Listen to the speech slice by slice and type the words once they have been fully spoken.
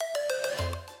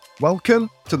Welcome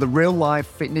to the Real Life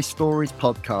Fitness Stories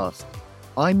podcast.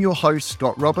 I'm your host,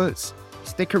 Scott Roberts.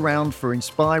 Stick around for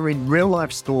inspiring real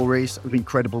life stories of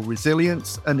incredible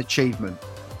resilience and achievement.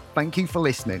 Thank you for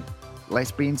listening. Let's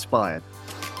be inspired.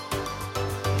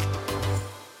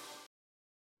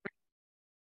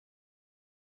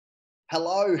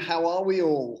 Hello, how are we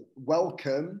all?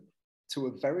 Welcome to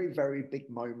a very, very big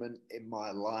moment in my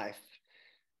life.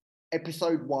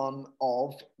 Episode 1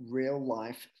 of Real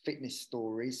Life Fitness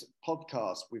Stories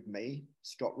podcast with me,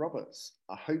 Scott Roberts.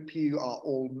 I hope you are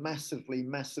all massively,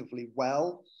 massively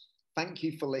well. Thank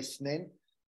you for listening.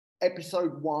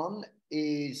 Episode 1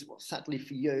 is, sadly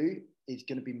for you, is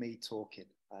going to be me talking.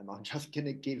 I'm just going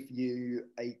to give you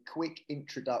a quick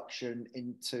introduction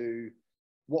into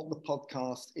what the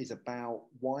podcast is about,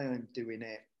 why I'm doing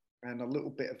it, and a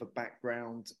little bit of a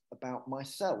background about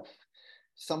myself.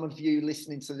 Some of you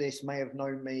listening to this may have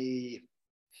known me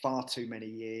far too many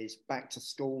years, back to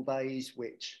school days,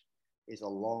 which is a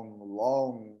long,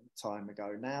 long time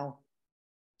ago now.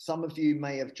 Some of you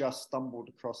may have just stumbled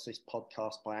across this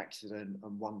podcast by accident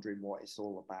and wondering what it's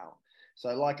all about. So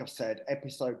like I've said,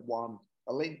 episode 1,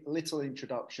 a little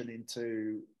introduction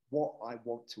into what I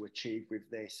want to achieve with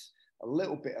this, a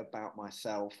little bit about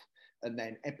myself. And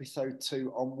then episode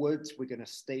 2 onwards, we're going to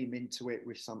steam into it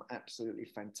with some absolutely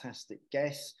fantastic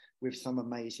guests with some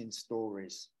amazing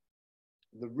stories.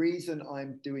 The reason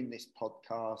I'm doing this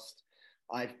podcast,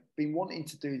 I've been wanting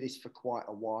to do this for quite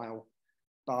a while,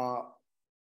 but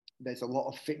there's a lot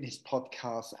of fitness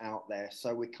podcasts out there.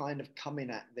 So we're kind of coming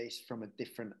at this from a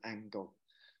different angle.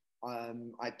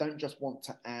 I don't just want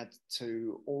to add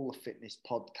to all the fitness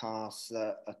podcasts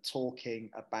that are talking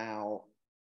about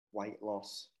weight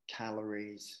loss,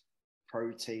 calories,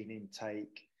 protein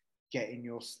intake, getting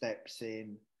your steps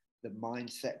in, the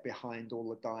mindset behind all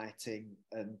the dieting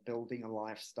and building a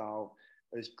lifestyle.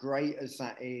 As great as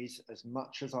that is, as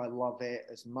much as I love it,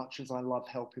 as much as I love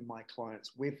helping my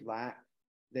clients with that,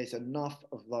 there's enough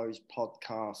of those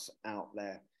podcasts out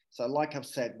there. So like I've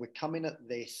said, we're coming at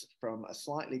this from a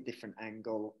slightly different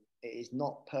angle. It is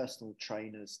not personal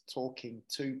trainers talking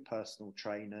to personal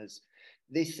trainers.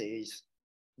 This is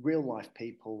real life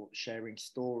people sharing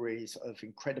stories of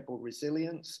incredible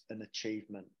resilience and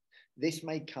achievement. This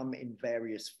may come in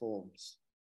various forms.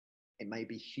 It may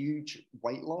be huge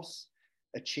weight loss,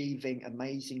 achieving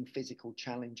amazing physical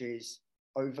challenges,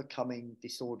 overcoming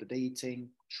disordered eating,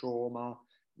 trauma,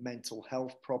 mental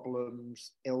health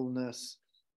problems, illness.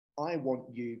 I want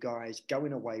you guys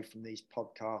going away from these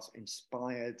podcasts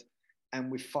inspired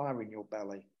and with fire in your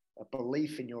belly, a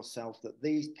belief in yourself that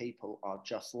these people are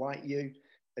just like you,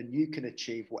 and you can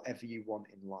achieve whatever you want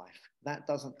in life. That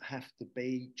doesn't have to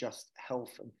be just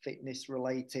health and fitness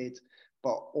related,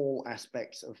 but all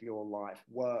aspects of your life,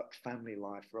 work, family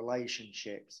life,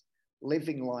 relationships,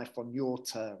 living life on your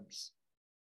terms.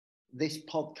 This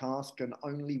podcast can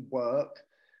only work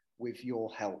with your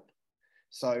help.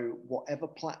 So whatever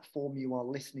platform you are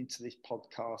listening to this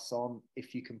podcast on,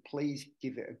 if you can please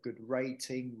give it a good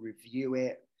rating, review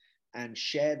it, and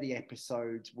share the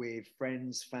episodes with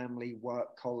friends, family,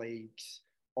 work colleagues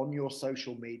on your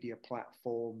social media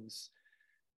platforms,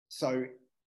 so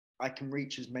I can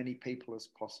reach as many people as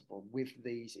possible with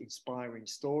these inspiring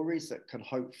stories that can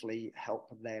hopefully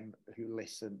help them who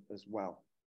listen as well.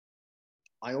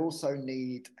 I also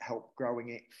need help growing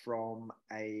it from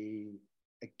a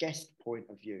guest point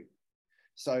of view.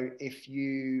 So if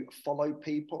you follow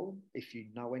people, if you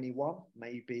know anyone,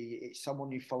 maybe it's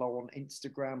someone you follow on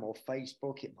Instagram or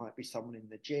Facebook, it might be someone in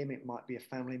the gym, it might be a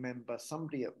family member,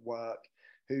 somebody at work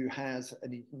who has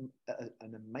an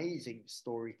amazing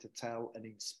story to tell, an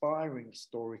inspiring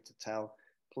story to tell,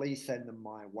 please send them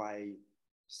my way.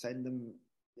 Send them,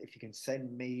 if you can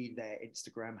send me their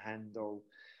Instagram handle,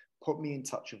 put me in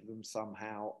touch with them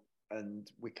somehow,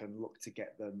 and we can look to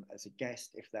get them as a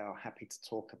guest if they are happy to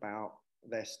talk about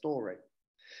their story.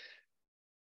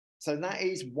 So that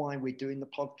is why we're doing the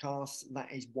podcast.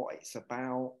 That is what it's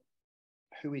about.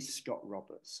 Who is Scott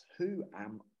Roberts? Who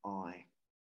am I?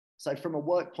 So from a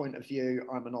work point of view,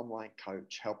 I'm an online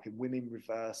coach helping women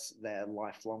reverse their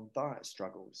lifelong diet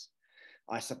struggles.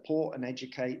 I support and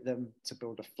educate them to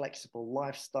build a flexible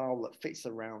lifestyle that fits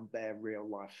around their real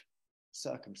life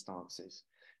circumstances.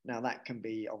 Now that can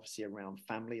be obviously around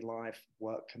family life,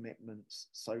 work commitments,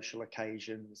 social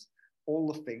occasions,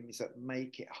 all the things that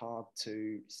make it hard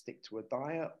to stick to a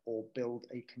diet or build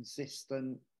a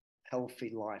consistent,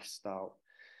 healthy lifestyle.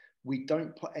 We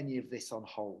don't put any of this on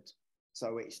hold.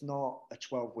 So it's not a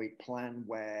 12-week plan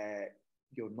where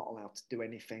you're not allowed to do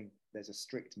anything. There's a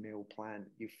strict meal plan.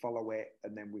 You follow it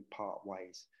and then we part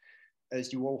ways.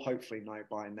 As you all hopefully know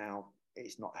by now,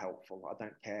 it's not helpful. I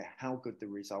don't care how good the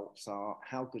results are,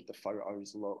 how good the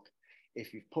photos look.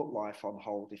 If you've put life on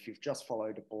hold, if you've just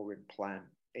followed a boring plan,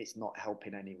 it's not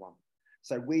helping anyone.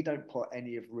 So we don't put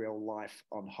any of real life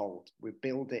on hold. We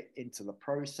build it into the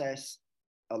process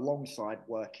alongside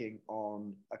working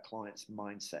on a client's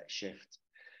mindset shift.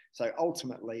 So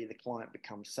ultimately, the client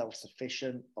becomes self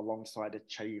sufficient alongside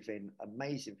achieving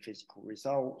amazing physical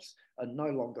results and no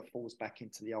longer falls back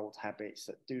into the old habits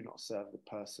that do not serve the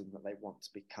person that they want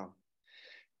to become.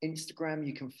 Instagram,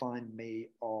 you can find me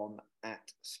on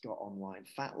at Scott Online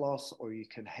Fat Loss, or you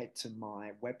can head to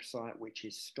my website, which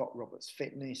is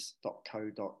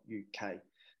scottrobertsfitness.co.uk.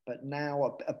 But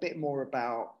now a bit more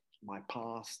about my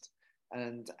past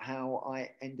and how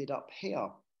I ended up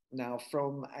here. Now,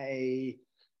 from a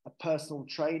personal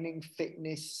training,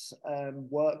 fitness,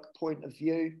 work point of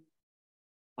view,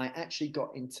 I actually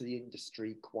got into the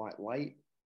industry quite late,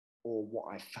 or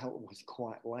what I felt was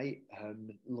quite late.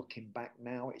 Looking back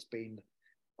now, it's been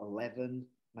 11,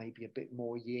 maybe a bit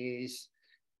more years.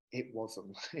 It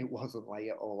wasn't late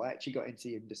at all. I actually got into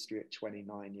the industry at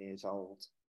 29 years old.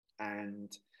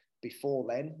 And before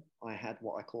then, I had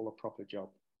what I call a proper job.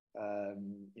 I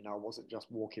wasn't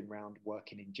just walking around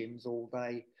working in gyms all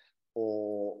day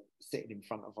or sitting in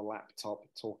front of a laptop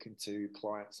talking to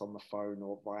clients on the phone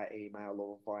or via email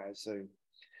or via Zoom.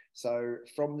 So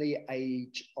from the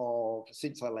age of,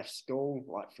 since I left school,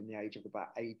 like from the age of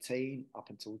about 18 up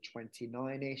until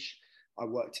 29-ish, I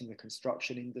worked in the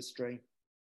construction industry.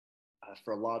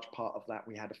 For a large part of that,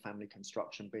 we had a family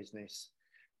construction business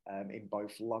in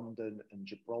both London and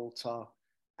Gibraltar.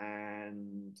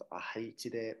 And I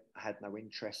hated it. I had no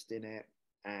interest in it.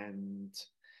 And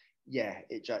yeah,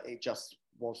 it just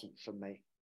wasn't for me.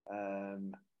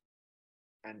 And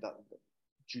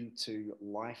due to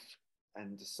life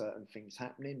and certain things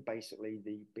happening, basically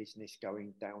the business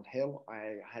going downhill,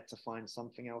 I had to find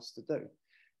something else to do.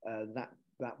 That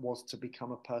was to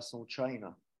become a personal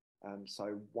trainer.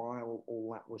 So while all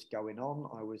that was going on,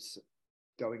 I was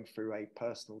going through a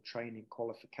personal training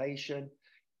qualification,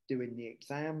 doing the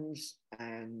exams,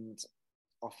 and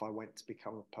off I went to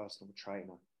become a personal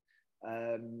trainer.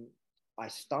 I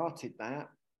started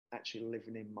that actually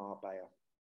living in Marbella.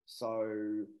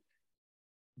 So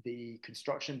the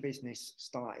construction business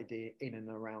started in and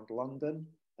around London,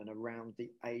 and around the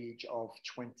age of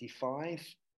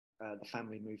 25, the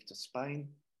family moved to Spain,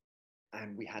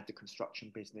 and we had the construction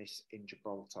business in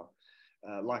Gibraltar.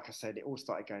 Like I said, it all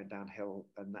started going downhill,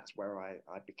 and that's where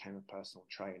I became a personal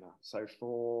trainer. So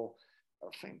for, I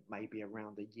think, maybe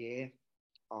around a year,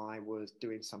 I was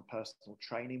doing some personal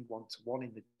training one-to-one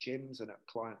in the gyms and at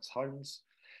clients' homes.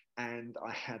 And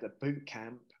I had a boot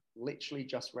camp literally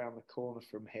just around the corner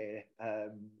from here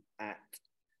at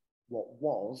what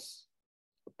was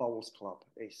the Bowls Club.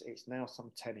 It's now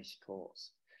some tennis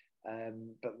courts.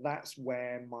 But that's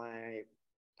where my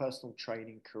personal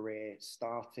training career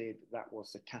started. That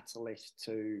was the catalyst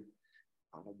to,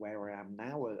 I don't know, where I am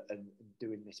now and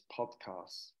doing this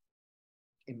podcast.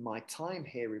 In my time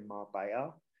here in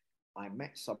Marbella, I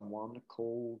met someone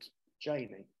called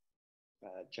Janie,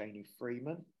 Janie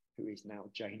Freeman, who is now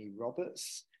Janie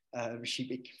Roberts.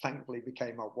 Thankfully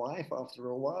became my wife after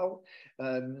a while.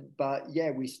 But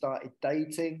yeah, we started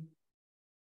dating,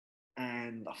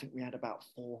 and I think we had about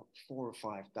four or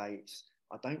five dates.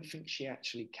 I don't think she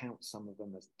actually counts some of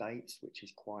them as dates, which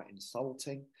is quite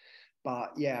insulting.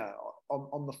 But yeah,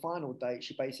 on the final date,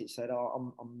 she basically said,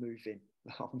 "Oh, I'm moving.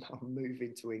 I'm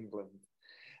moving to England,"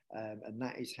 and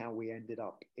that is how we ended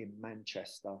up in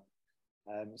Manchester.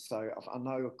 So I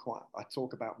know I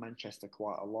talk about Manchester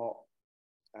quite a lot.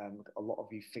 A lot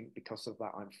of you think because of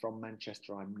that I'm from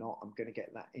Manchester. I'm not. I'm going to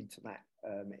get into that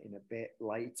in a bit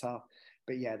later.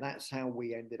 But yeah, that's how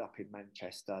we ended up in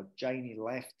Manchester. Janie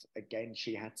left. Again,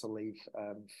 she had to leave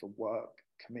for work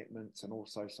commitments and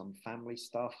also some family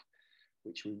stuff,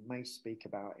 which we may speak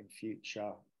about in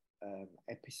future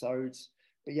episodes.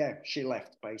 But yeah, she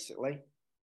left basically.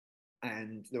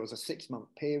 And there was a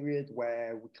 6-month period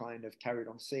where we kind of carried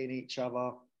on seeing each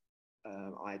other.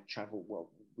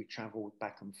 We traveled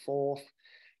back and forth.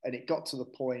 And it got to the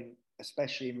point,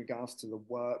 especially in regards to the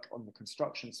work on the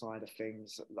construction side of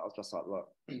things, that I was just like, look,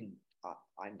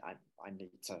 I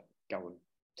need to go and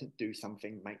to do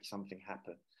something, make something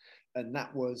happen. And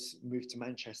that was moved to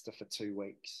Manchester for 2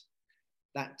 weeks.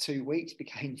 That 2 weeks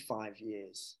became 5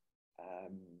 years,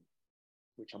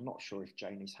 which I'm not sure if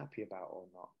Janie's happy about or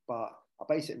not. But I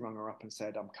basically rung her up and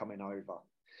said, I'm coming over.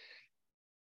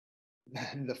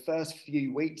 The first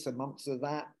few weeks and months of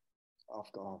that,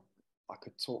 I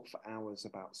could talk for hours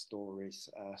about stories,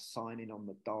 signing on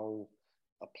the dole,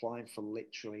 applying for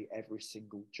literally every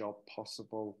single job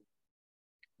possible,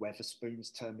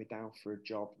 Weatherspoons turned me down for a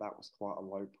job. That was quite a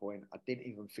low point. I didn't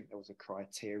even think there was a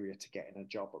criteria to getting a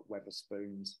job at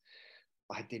Weatherspoons.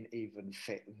 I didn't even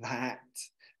fit that.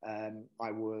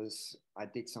 I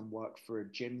did some work for a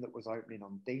gym that was opening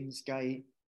on Deansgate,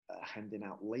 handing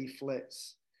out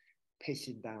leaflets,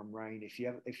 pissing down rain. If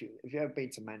you ever been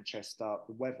to Manchester,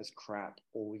 the weather's crap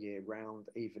all year round,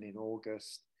 even in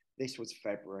August. This was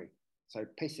February, so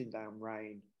pissing down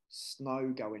rain,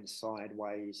 snow going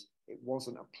sideways. It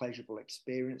wasn't a pleasurable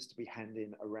experience to be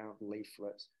handing around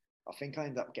leaflets. I think I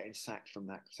ended up getting sacked from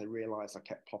that because I realised I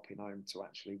kept popping home to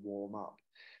actually warm up.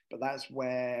 But that's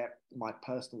where my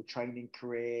personal training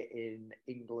career in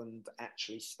England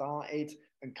actually started,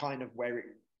 and kind of where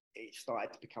it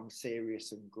started to become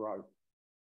serious and grow.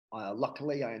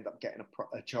 Luckily, I ended up getting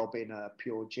a job in a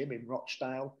Pure Gym in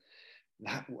Rochdale.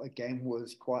 That again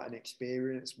was quite an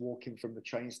experience, walking from the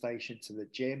train station to the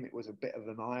gym. It was a bit of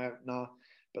an eye opener,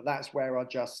 but that's where I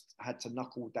just had to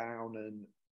knuckle down, and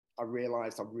I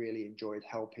realized I really enjoyed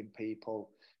helping people.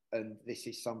 And this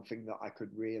is something that I could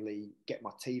really get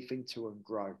my teeth into and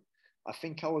grow. I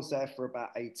think I was there for about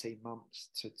 18 months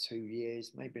to 2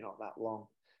 years, maybe not that long.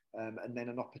 And then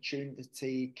an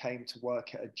opportunity came to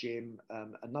work at a gym,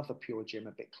 another Pure Gym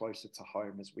a bit closer to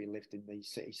home, as we lived in the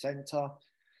city centre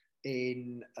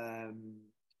in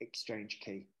Exchange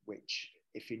Quay, which,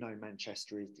 if you know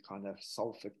Manchester, is the kind of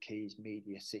Salford Quays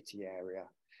media city area.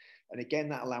 And again,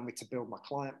 that allowed me to build my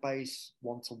client base,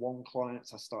 one-to-one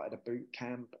clients. I started a boot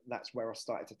camp. That's where I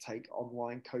started to take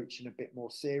online coaching a bit more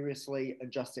seriously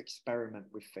and just experiment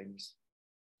with things.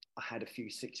 I had a few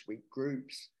 6-week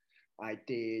groups. I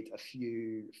did a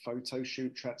few photo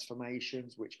shoot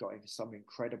transformations, which got into some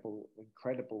incredible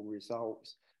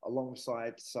results,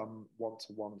 alongside some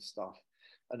one-to-one stuff.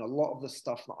 And a lot of the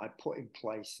stuff that I put in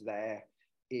place there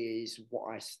is what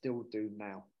I still do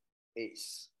now.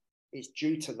 It's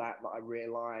due to that I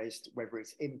realized, whether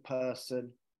it's in person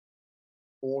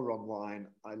or online,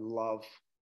 I love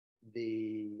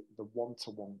the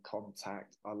one-to-one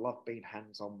contact. I love being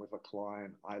hands-on with a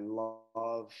client. I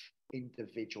love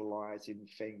individualizing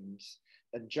things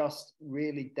and just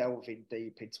really delving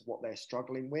deep into what they're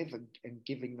struggling with, and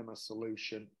giving them a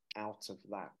solution out of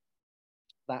that.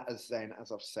 That has then,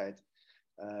 as I've said,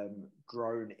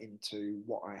 grown into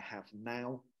what I have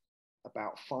now.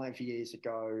 About 5 years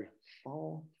ago,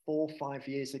 5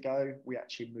 years ago, we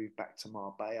actually moved back to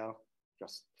Marbella.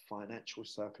 Just financial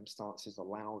circumstances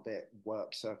allowed it,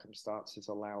 work circumstances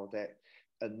allowed it.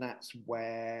 And that's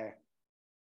where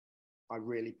I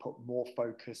really put more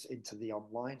focus into the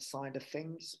online side of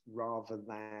things rather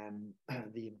than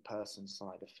the in-person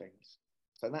side of things.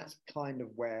 So that's kind of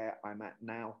where I'm at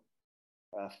now,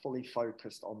 fully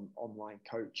focused on online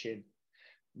coaching.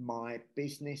 My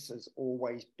business has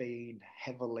always been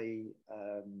heavily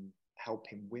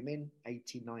helping women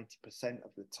 80-90%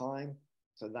 of the time.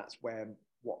 So that's where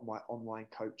what my online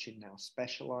coaching now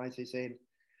specializes in.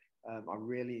 I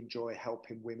really enjoy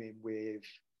helping women with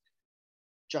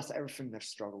just everything they've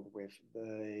struggled with,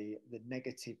 the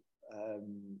negative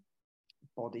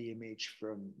body image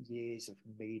from years of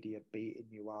media beating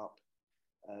you up,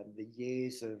 the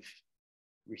years of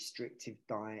restrictive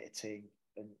dieting,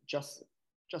 and just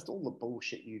all the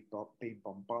bullshit you've been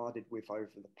bombarded with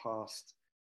over the past,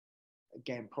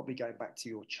 again, probably going back to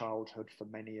your childhood for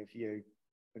many of you,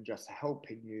 and just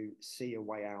helping you see a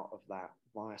way out of that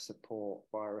via support,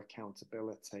 via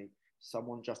accountability,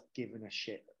 someone just giving a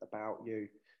shit about you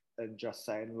and just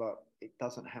saying, look, it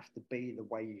doesn't have to be the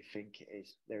way you think it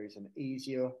is. There is an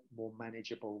easier, more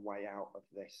manageable way out of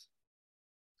this.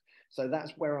 So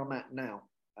that's where I'm at now.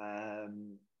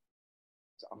 I'm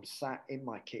sat in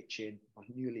my kitchen, my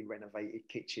newly renovated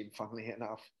kitchen, funnily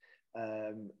enough,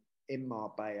 in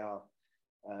Marbella,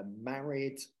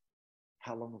 married.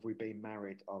 How long have we been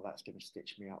married? Oh, that's going to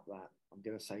stitch me up that. I'm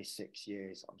going to say 6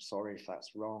 years. I'm sorry if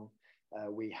that's wrong.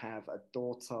 We have a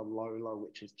daughter, Lola,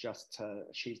 which is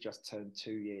she's just turned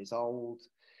 2 years old,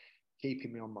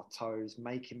 keeping me on my toes,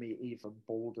 making me even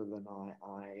bolder than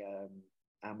I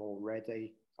am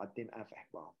already. I didn't have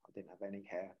any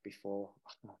hair before.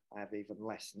 I have even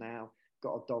less now.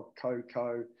 Got a dog,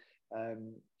 Coco,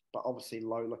 but obviously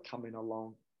Lola coming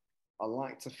along. I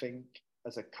like to think,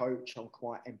 as a coach, I'm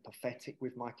quite empathetic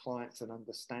with my clients and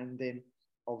understanding.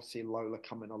 Obviously, Lola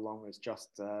coming along has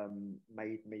just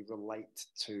made me relate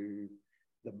to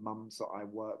the mums that I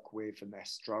work with and their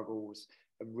struggles,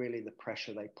 and really the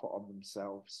pressure they put on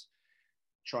themselves,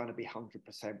 trying to be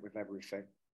 100% with everything.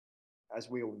 As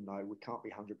we all know, we can't be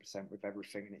 100% with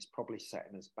everything, and it's probably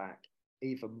setting us back,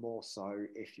 even more so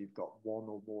if you've got one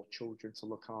or more children to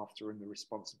look after and the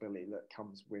responsibility that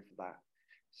comes with that.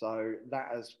 So that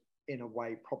has in a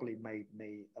way probably made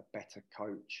me a better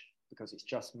coach, because it's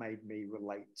just made me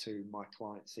relate to my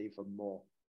clients even more.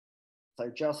 So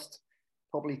just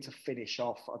probably to finish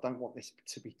off, I don't want this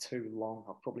to be too long.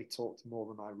 I've probably talked more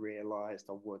than I realized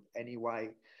I would anyway.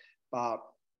 But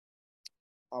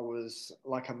I was,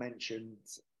 like I mentioned,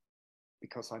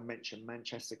 because I mentioned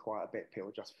Manchester quite a bit,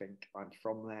 people just think I'm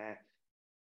from there.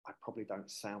 I probably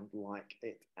don't sound like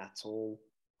it at all.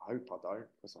 I hope I don't,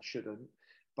 because I shouldn't.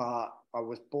 But I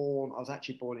was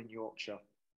actually born in Yorkshire.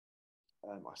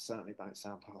 I certainly don't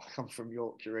sound like I'm from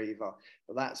Yorkshire either,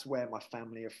 but that's where my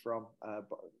family are from.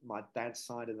 But my dad's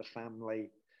side of the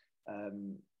family,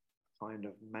 um, kind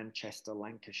of Manchester,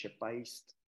 Lancashire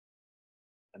based.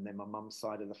 And then my mum's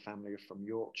side of the family are from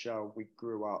Yorkshire. We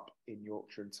grew up in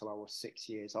Yorkshire until I was 6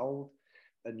 years old.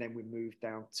 And then we moved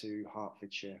down to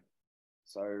Hertfordshire.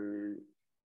 So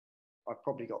I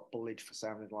probably got bullied for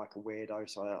sounding like a weirdo,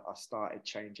 so I started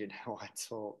changing how I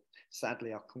talk.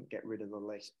 Sadly, I couldn't get rid of the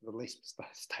lisp. The lisp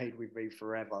stayed with me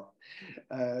forever.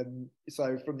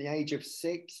 So from the age of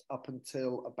 6 up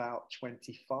until about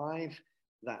 25,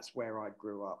 that's where I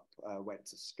grew up. Went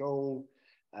to school.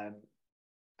 Um,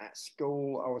 at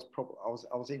school,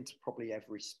 I was into probably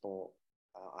every sport.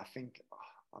 I think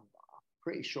I'm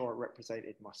pretty sure I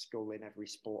represented my school in every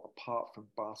sport apart from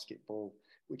basketball,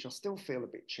 which I still feel a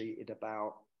bit cheated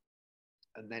about.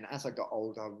 And then as I got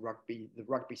older, the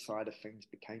rugby side of things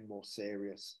became more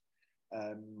serious.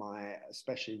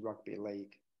 Especially rugby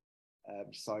league.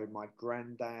 So my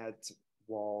granddad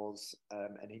was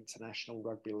an international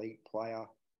rugby league player.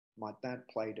 My dad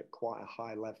played at quite a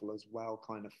high level as well,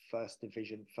 kind of first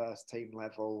division, first team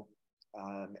level,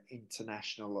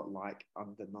 international at like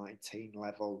under 19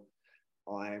 level.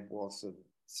 I wasn't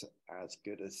as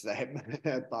good as them,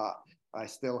 but I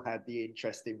still had the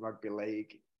interest in rugby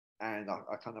league, and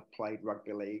I kind of played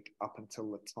rugby league up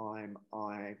until the time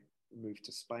I moved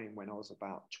to Spain when I was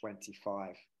about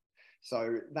 25.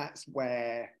 So that's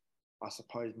where I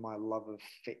suppose my love of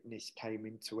fitness came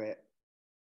into it.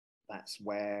 That's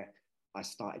where I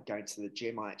started going to the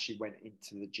gym. I actually went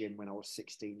into the gym when I was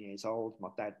 16 years old. My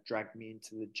dad dragged me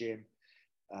into the gym.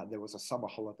 There was a summer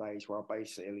holidays where I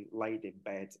basically laid in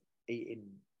bed, eating,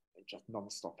 just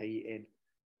non-stop eating.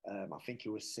 I think he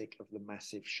was sick of the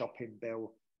massive shopping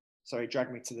bill. So he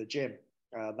dragged me to the gym.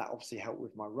 That obviously helped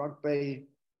with my rugby,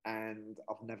 and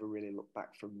I've never really looked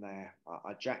back from there.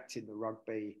 I jacked in the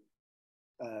rugby,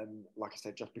 like I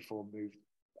said, just before I moved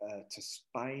to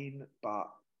Spain, but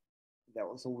that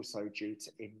was also due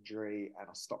to injury, and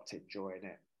I stopped enjoying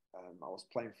it. I was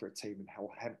playing for a team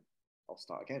in I'll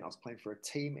start again. I was playing for a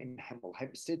team in Hemel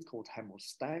Hempstead called Hemel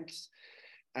Stags.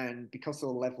 And because of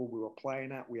the level we were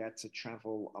playing at, we had to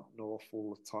travel up north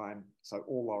all the time. So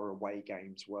all our away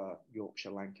games were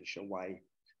Yorkshire, Lancashire way,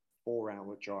 4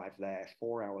 hour drive there,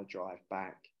 4 hour drive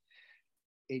back.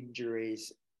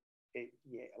 Injuries,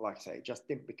 yeah, like I say, it just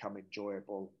didn't become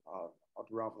enjoyable.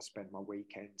 I'd rather spend my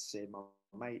weekends seeing my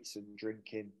mates and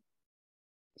drinking.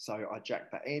 So I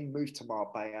jacked that in, moved to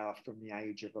Marbella from the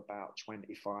age of about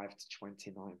 25 to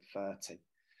 29, 30.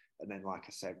 And then, like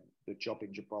I said, the job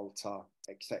in Gibraltar,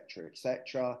 etc.,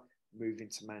 etc., moving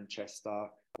to Manchester,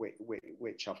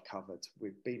 which I've covered.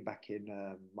 We've been back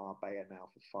in Marbella now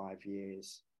for 5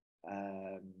 years.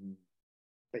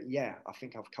 But yeah, I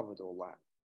think I've covered all that.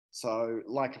 So,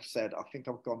 like I've said, I think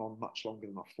I've gone on much longer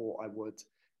than I thought I would.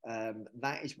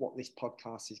 That is what this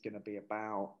podcast is going to be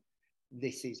about.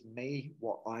 This is me,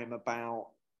 what I'm about.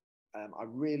 I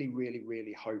really, really,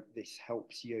 really hope this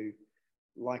helps you.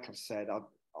 Like I've said, I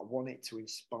want it to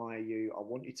inspire you. I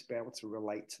want you to be able to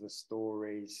relate to the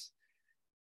stories.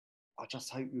 I just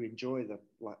hope you enjoy them.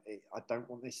 I don't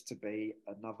want this to be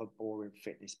another boring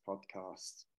fitness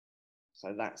podcast.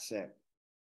 So that's it.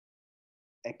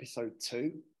 Episode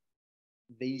 2.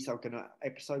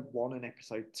 Episode 1 and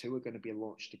episode 2 are going to be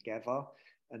launched together,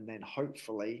 and then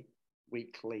hopefully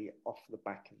weekly off the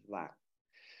back of that.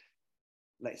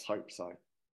 Let's hope so.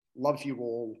 Love you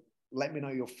all. Let me know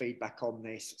your feedback on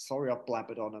this. Sorry I've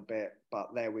blabbered on a bit,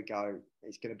 but there we go.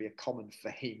 It's going to be a common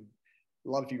theme.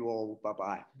 Love you all.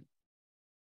 Bye-bye.